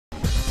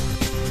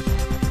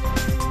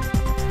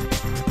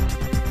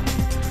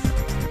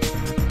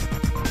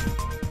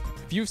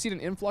you've seen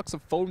an influx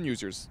of phone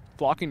users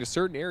flocking to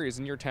certain areas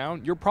in your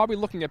town, you're probably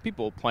looking at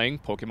people playing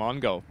Pokemon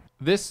Go.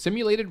 This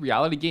simulated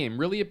reality game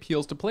really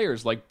appeals to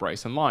players like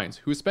Bryson Lyons,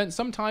 who has spent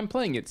some time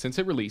playing it since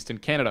it released in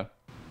Canada.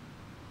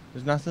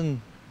 There's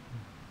nothing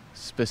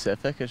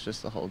specific, it's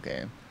just the whole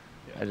game.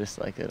 I just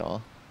like it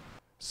all.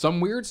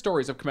 Some weird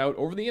stories have come out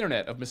over the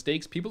internet of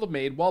mistakes people have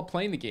made while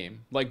playing the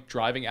game, like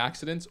driving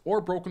accidents or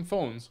broken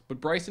phones,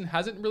 but Bryson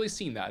hasn't really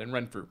seen that in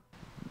Renfrew.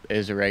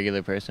 Is a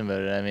regular person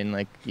about it. I mean,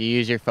 like, you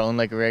use your phone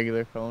like a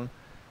regular phone.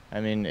 I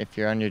mean, if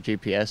you're on your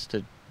GPS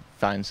to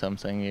find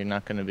something, you're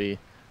not going to be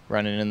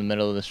running in the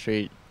middle of the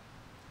street.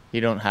 You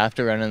don't have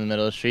to run in the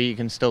middle of the street. You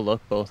can still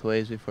look both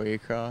ways before you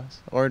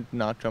cross, or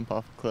not jump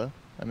off a cliff.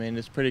 I mean,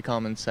 it's pretty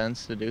common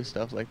sense to do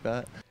stuff like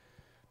that.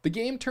 The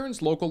game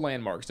turns local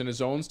landmarks into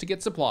zones to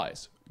get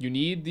supplies. You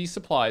need these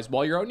supplies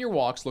while you're out on your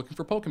walks looking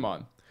for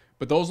Pokemon.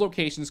 But those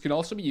locations can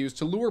also be used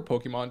to lure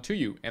Pokemon to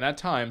you, and at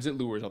times it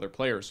lures other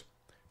players.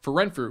 For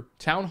Renfrew,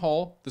 Town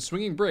Hall, the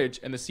Swinging Bridge,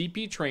 and the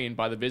CP train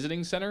by the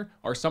Visiting Center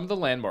are some of the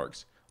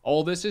landmarks.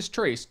 All this is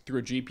traced through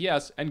a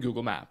GPS and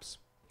Google Maps.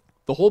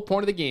 The whole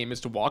point of the game is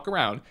to walk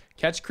around,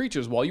 catch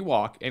creatures while you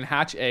walk, and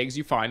hatch eggs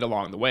you find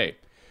along the way,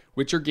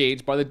 which are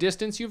gauged by the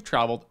distance you've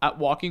traveled at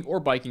walking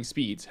or biking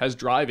speeds, as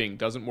driving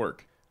doesn't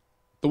work.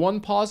 The one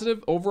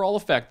positive overall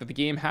effect that the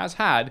game has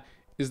had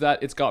is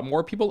that it's got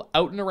more people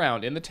out and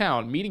around in the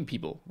town meeting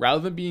people,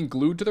 rather than being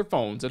glued to their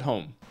phones at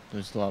home.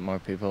 There's a lot more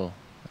people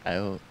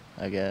out,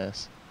 I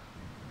guess.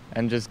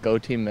 And just go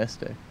Team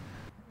Mystic.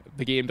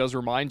 The game does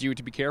remind you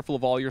to be careful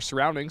of all your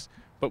surroundings,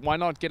 but why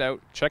not get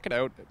out, check it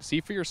out,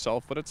 see for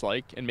yourself what it's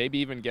like, and maybe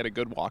even get a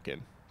good walk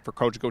in. For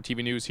Coach Go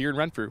TV News here in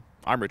Renfrew,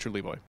 I'm Richard Levoy.